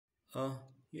Uh,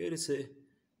 Here is a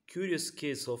curious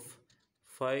case of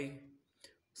five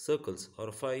circles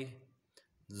or five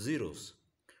zeros.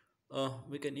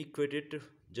 We can equate it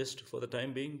just for the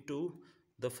time being to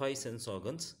the five sense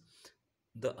organs: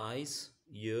 the eyes,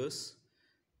 ears,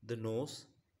 the nose,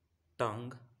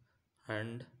 tongue,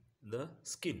 and the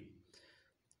skin.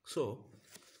 So,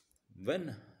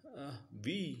 when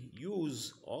we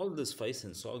use all these five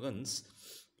sense organs,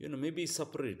 maybe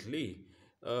separately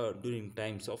during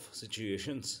times of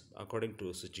situations, according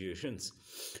to situations,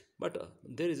 but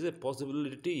there is a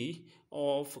possibility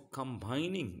of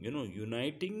combining,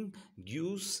 uniting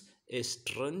gives a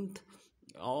strength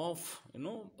of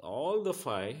all the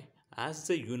five. As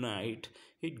they unite,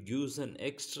 it gives an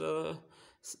extra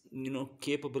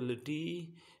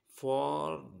capability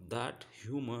for that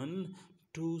human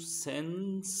to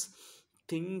sense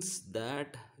things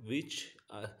that which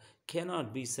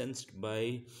cannot be sensed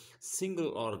by single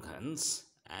organs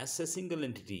as a single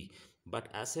entity, but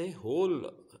as a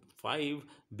whole five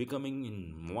becoming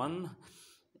in one.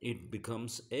 It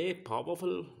becomes a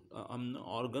powerful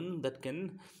organ that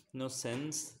can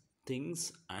sense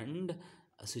things and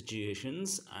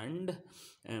situations, and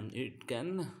it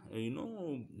can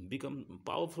become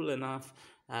powerful enough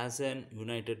as an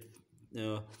united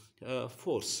uh,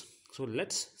 force. So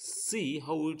let's see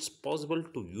how it's possible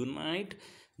to unite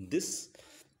this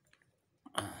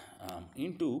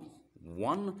into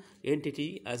one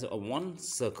entity as a one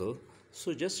circle.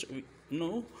 So just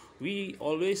we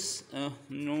always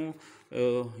in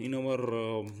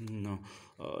our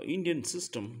Indian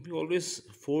system, we always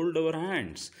fold our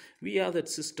hands. We have that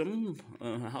system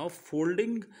of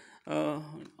folding uh,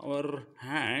 our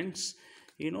hands.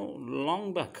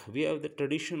 Long back we have the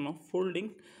tradition of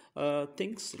folding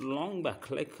things long back,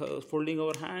 like folding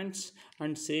our hands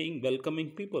and saying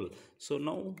welcoming people. So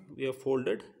now we have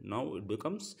folded. Now it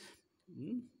becomes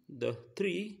the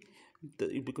three.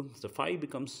 It becomes the five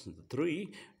becomes the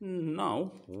three.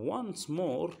 Now once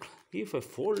more, if I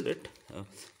fold it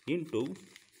into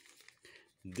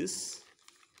this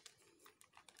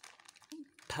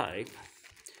type,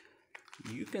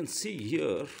 you can see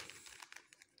here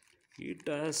it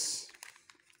has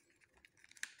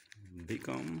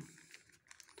become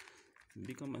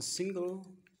a single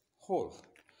whole.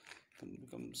 It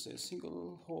becomes a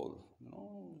single whole.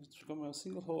 It's become a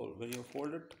single whole when you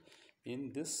fold it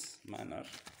in this manner.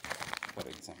 For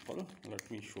example, let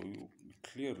me show you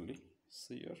clearly.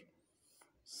 See here.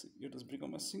 See, it has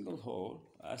become a single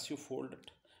whole as you fold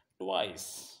it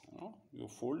twice. You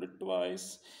fold it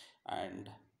twice, and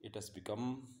it has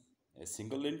become a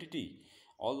single entity.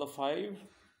 All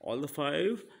the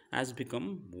five has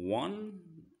become one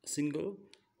single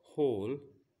whole,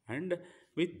 and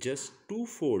with just two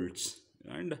folds.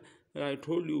 And I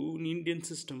told you, in Indian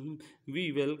system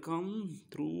we welcome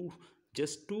through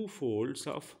just two folds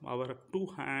of our two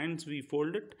hands. We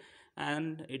fold it,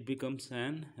 and it becomes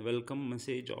an welcome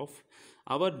message of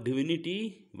our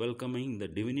divinity, welcoming the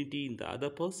divinity in the other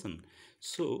person.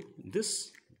 So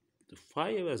this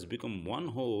five has become one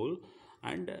whole,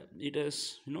 and it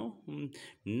has now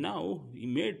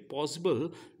made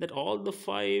possible that all the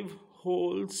five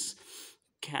holes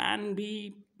can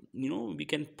be, we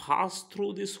can pass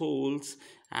through these holes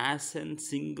as a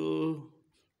single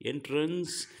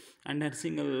entrance and a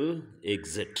single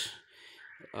exit.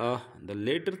 The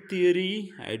later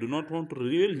theory I do not want to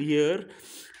reveal here.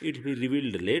 It will be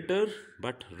revealed later.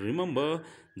 But remember,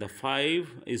 the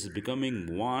five is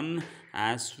becoming one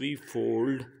as we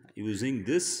fold using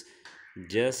this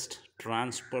just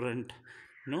transparent,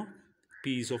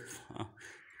 piece of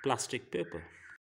plastic paper.